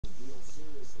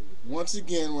Once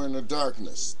again, we're in the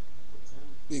darkness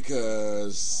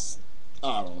because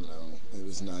I don't know. It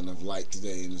was not enough light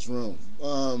today in this room.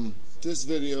 This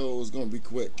video is gonna be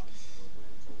quick.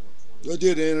 I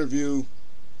did an interview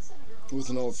with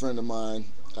an old friend of mine.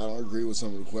 I don't agree with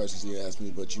some of the questions he asked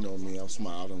me, but you know me, I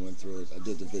smiled and went through it. I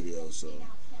did the video, so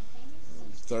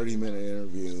 30-minute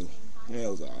interview. Yeah,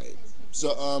 it was alright.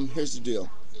 So here's the deal.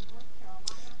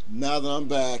 Now that I'm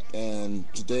back and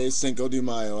today's Cinco de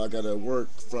Mayo, I gotta work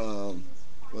from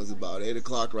what's it, about 8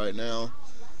 o'clock right now.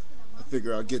 I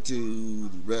figure I'll get to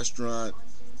the restaurant.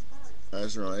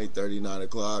 That's around 8:30, 9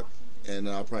 o'clock, and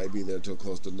I'll probably be there till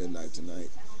close to midnight tonight.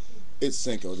 It's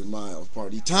Cinco de Mayo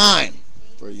party time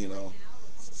for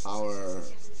our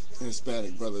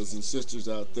Hispanic brothers and sisters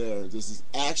out there. This is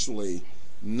actually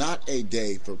not a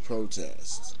day for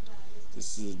protests.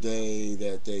 This is a day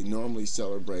that they normally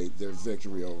celebrate their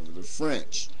victory over the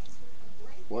French.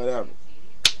 Whatever.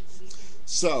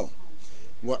 So,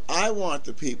 what I want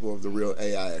the people of the Real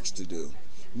AIX to do,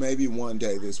 maybe one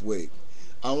day this week,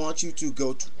 I want you to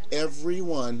go to every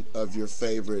one of your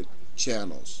favorite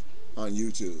channels on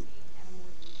YouTube.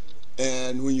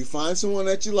 And when you find someone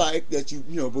that you like, that you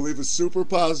believe is super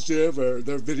positive or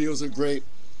their videos are great,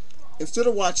 instead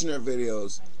of watching their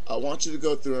videos, I want you to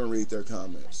go through and read their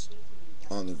comments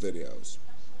on the videos.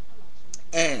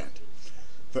 And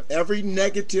for every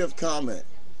negative comment,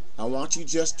 I want you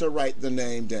just to write the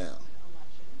name down.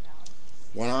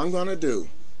 What I'm going to do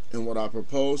and what I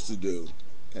propose to do,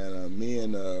 and me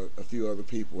and a few other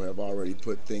people have already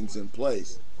put things in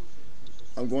place,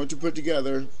 I'm going to put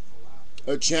together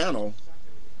a channel,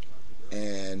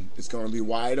 and it's going to be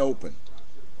wide open.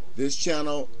 This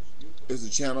channel is a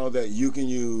channel that you can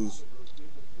use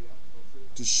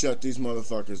to shut these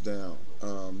motherfuckers down.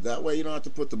 That way you don't have to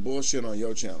put the bullshit on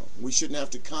your channel. We shouldn't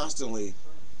have to constantly,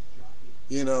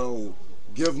 give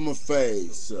them a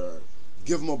face or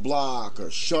give them a block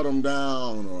or shut them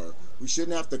down, or we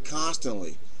shouldn't have to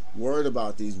constantly worry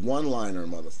about these one-liner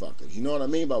motherfuckers. You know what I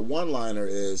mean by one-liner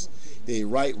is they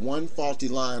write one faulty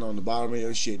line on the bottom of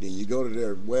your shit, then you go to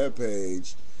their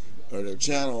webpage or their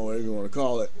channel, whatever you want to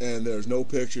call it, and there's no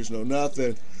pictures, no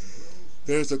nothing.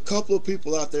 There's a couple of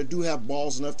people out there do have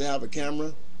balls enough to have a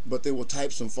camera, but they will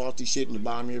type some faulty shit in the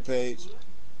bottom of your page.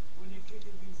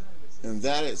 And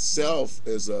that itself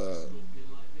is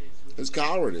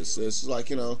cowardice. It's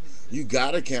like, you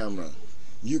got a camera.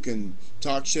 You can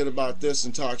talk shit about this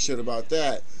and talk shit about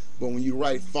that. But when you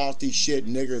write faulty shit,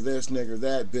 nigger this, nigger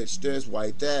that, bitch this,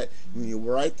 white that, when you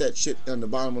write that shit on the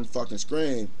bottom of the fucking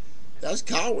screen, that's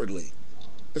cowardly.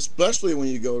 Especially when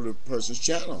you go to a person's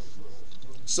channel.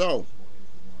 So,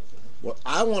 what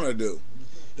I want to do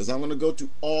is I'm going to go to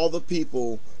all the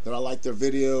people that I like their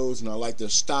videos and I like their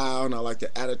style and I like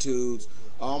their attitudes,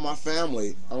 all my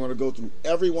family. I'm going to go through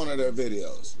every one of their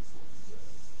videos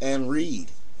and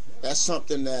read. That's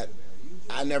something that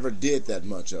I never did that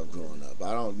much of growing up.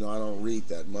 I don't read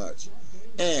that much.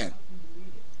 And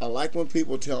I like when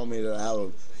people tell me that I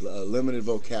have a limited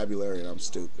vocabulary and I'm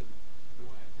stupid.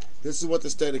 This is what the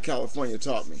state of California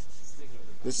taught me.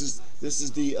 This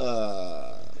is the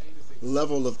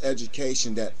level of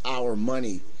education that our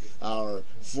money, our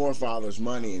forefathers'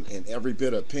 money, and every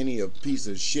bit of penny of piece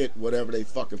of shit, whatever they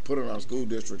fucking put in our school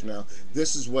districts now.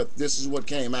 This is what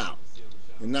came out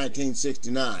in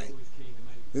 1969.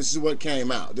 This is what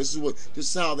came out. This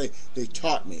is how they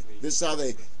taught me. This is how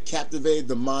they captivated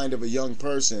the mind of a young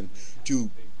person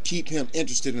to keep him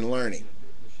interested in learning.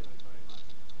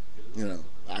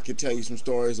 I could tell you some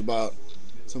stories about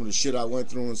some of the shit I went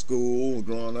through in school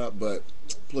growing up, but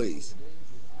please,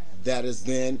 that is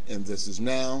then and this is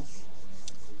now.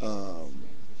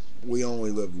 We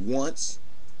only live once.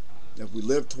 If we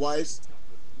live twice,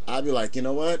 I'd be like, you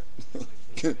know what?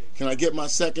 Can I get my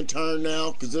second turn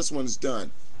now? Because this one's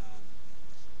done.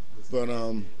 But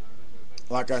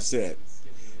like I said,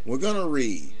 we're gonna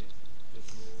read.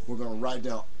 We're gonna write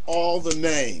down all the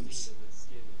names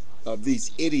of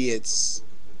these idiots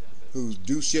who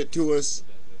do shit to us.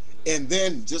 And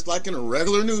then, just like in a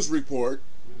regular news report,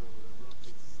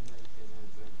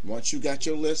 once you got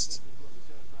your list,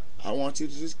 I want you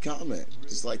to just comment.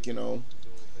 Just like,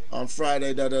 on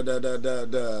Friday,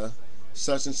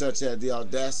 such and such had the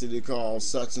audacity to call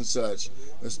such and such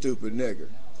a stupid nigger.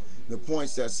 The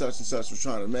points that such and such was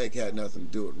trying to make had nothing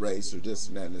to do with race or this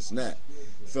and that and this and that.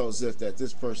 It felt as if that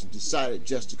this person decided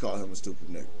just to call him a stupid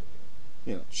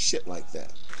nigger. Shit like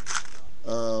that.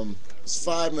 There's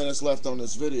 5 minutes left on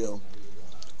this video.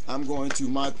 I'm going to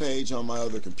my page on my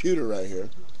other computer right here,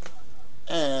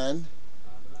 and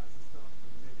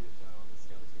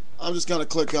I'm just going to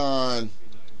click on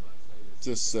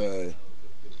just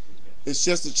It's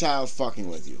just a child fucking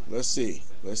with you. Let's see.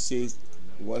 Let's see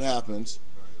what happens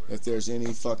if there's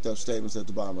any fucked up statements at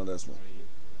the bottom of this one.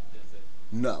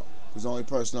 No. Because the only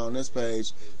person on this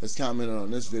page that's commenting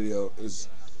on this video is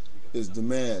the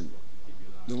man,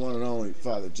 the one and only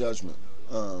Father Judgment.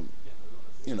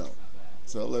 You know.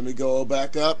 So let me go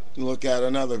back up and look at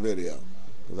another video.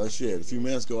 Because I shit, a few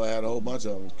minutes ago I had a whole bunch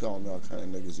of them calling me all kind of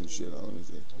niggas and shit. Let me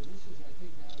see.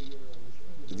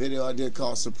 The video I did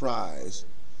called Surprise.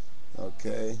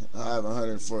 Okay. I have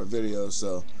 104 videos,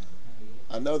 so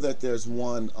I know that there's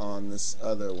one on this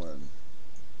other one.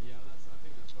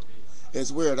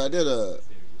 It's weird. I did a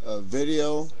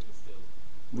video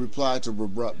reply to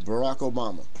Barack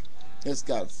Obama. It's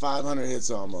got 500 hits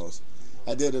almost.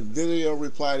 I did a video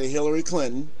reply to Hillary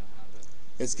Clinton.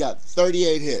 It's got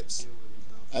 38 hits.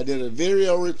 I did a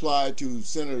video reply to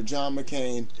Senator John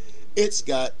McCain. It's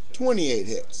got 28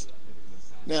 hits.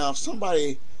 Now, if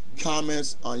somebody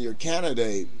comments on your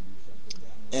candidate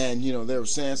and, you know, they were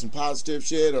saying some positive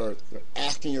shit or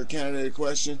asking your candidate a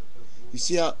question, you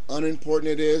see how unimportant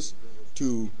it is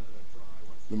to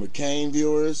the McCain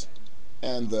viewers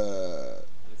and the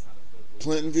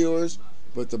Clinton viewers,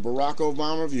 but the Barack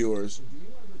Obama viewers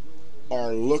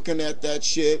are looking at that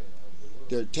shit,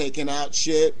 they're taking out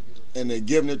shit, and they're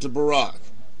giving it to Barack.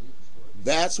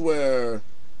 That's where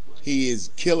he is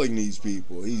killing these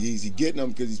people. He's getting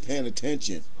them because he's paying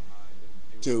attention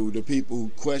to the people who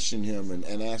question him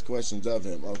and ask questions of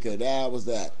him. Okay, that was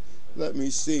that. Let me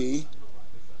see.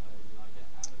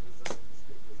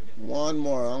 One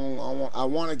more. I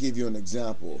want to give you an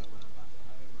example,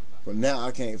 but now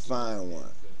I can't find one.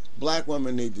 Black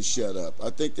women need to shut up.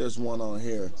 I think there's one on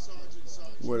here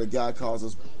where the guy calls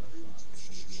us.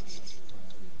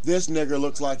 This nigger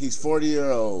looks like he's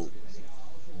 40-year-old.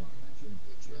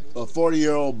 A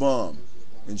 40-year-old bum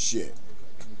and shit.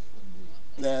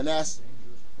 And that's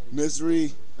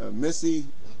Misery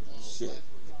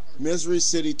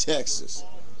City, Texas.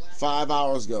 5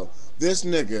 hours ago. This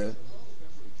nigger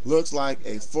looks like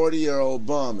a 40-year-old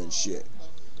bum and shit.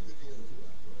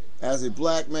 As a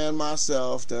black man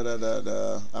myself, I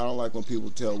don't like when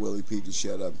people tell Willie Pete to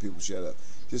shut up and people shut up.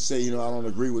 Just say, you know, I don't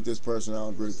agree with this person, I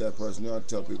don't agree with that person. You don't have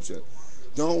to tell people shut up.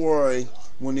 Don't worry,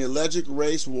 when the alleged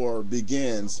race war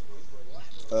begins,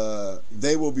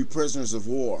 they will be prisoners of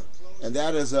war. And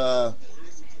that is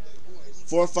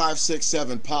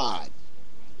 4567 pod.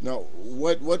 Now,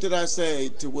 what did I say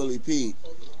to Willie Pete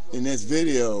in this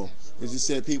video? Is he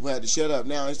said people had to shut up.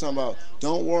 Now he's talking about,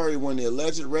 don't worry, when the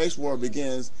alleged race war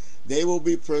begins, they will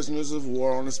be prisoners of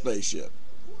war on a spaceship.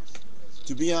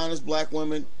 To be honest, black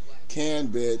women can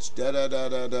bitch,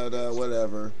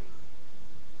 whatever.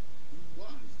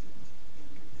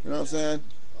 You know what I'm saying?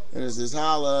 And it's this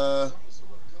holla.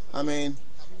 I mean,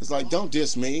 it's like, don't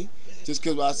diss me. Just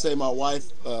because I say my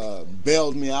wife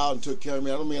bailed me out and took care of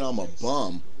me, I don't mean I'm a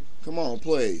bum. Come on,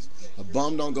 please. A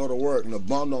bum don't go to work and a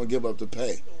bum don't give up the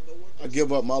pay. I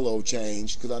give up my little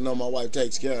change because I know my wife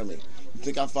takes care of me. You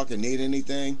think I fucking need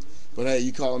anything? But hey,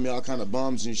 you calling me all kind of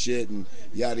bums and shit and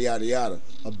yada yada yada.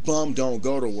 A bum don't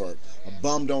go to work. A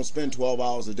bum don't spend 12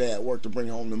 hours a day at work to bring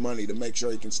home the money to make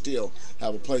sure he can still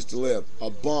have a place to live. A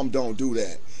bum don't do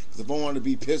that. Because if I want to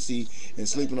be pissy and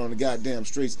sleeping on the goddamn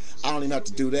streets, I don't even have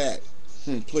to do that.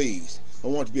 Please. If I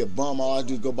want to be a bum, all I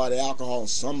do is go buy the alcohol and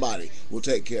somebody will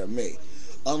take care of me.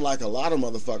 Unlike a lot of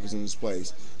motherfuckers in this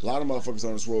place, a lot of motherfuckers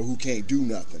on this world who can't do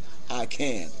nothing. I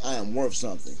can. I am worth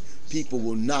something. People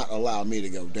will not allow me to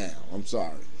go down. I'm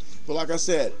sorry. But like I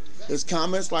said, there's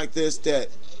comments like this that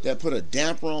put a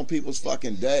damper on people's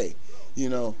fucking day. You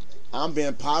know, I'm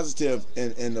being positive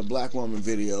in the black woman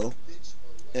video,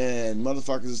 and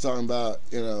motherfuckers is talking about,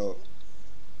 you know,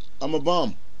 I'm a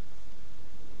bum.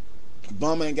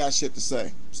 Bum ain't got shit to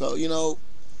say. So, you know,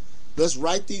 let's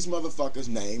write these motherfuckers'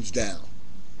 names down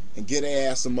and get their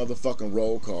ass a motherfucking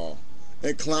roll call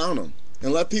and clown them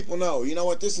and let people know, you know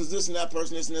what, this is this and that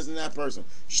person, this and this and that person.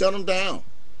 Shut them down.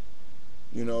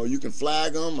 You know, you can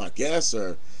flag them, I guess,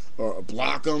 or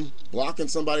block them. Blocking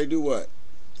somebody do what?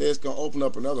 They're just going to open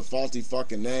up another faulty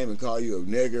fucking name and call you a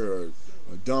nigger or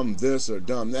dumb this or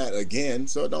dumb that again,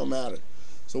 so it don't matter.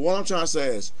 So what I'm trying to say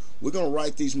is, we're going to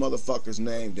write these motherfuckers'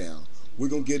 name down. We're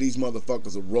going to give these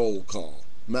motherfuckers a roll call.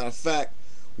 Matter of fact,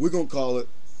 we're going to call it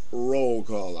roll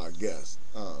call, I guess.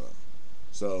 I don't know.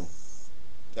 So,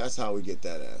 that's how we get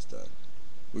that ass done.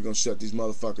 We're going to shut these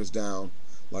motherfuckers down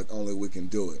like only we can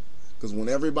do it. Because when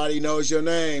everybody knows your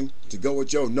name, to go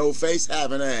with your no-face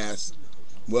having ass,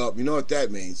 well, you know what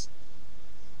that means.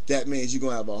 That means you're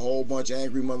going to have a whole bunch of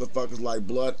angry motherfuckers like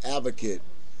Blood Advocate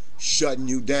shutting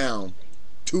you down,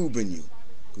 tubing you.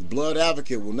 Because Blood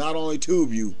Advocate will not only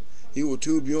tube you, He will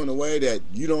tube you in a way that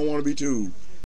you don't want to be tubed.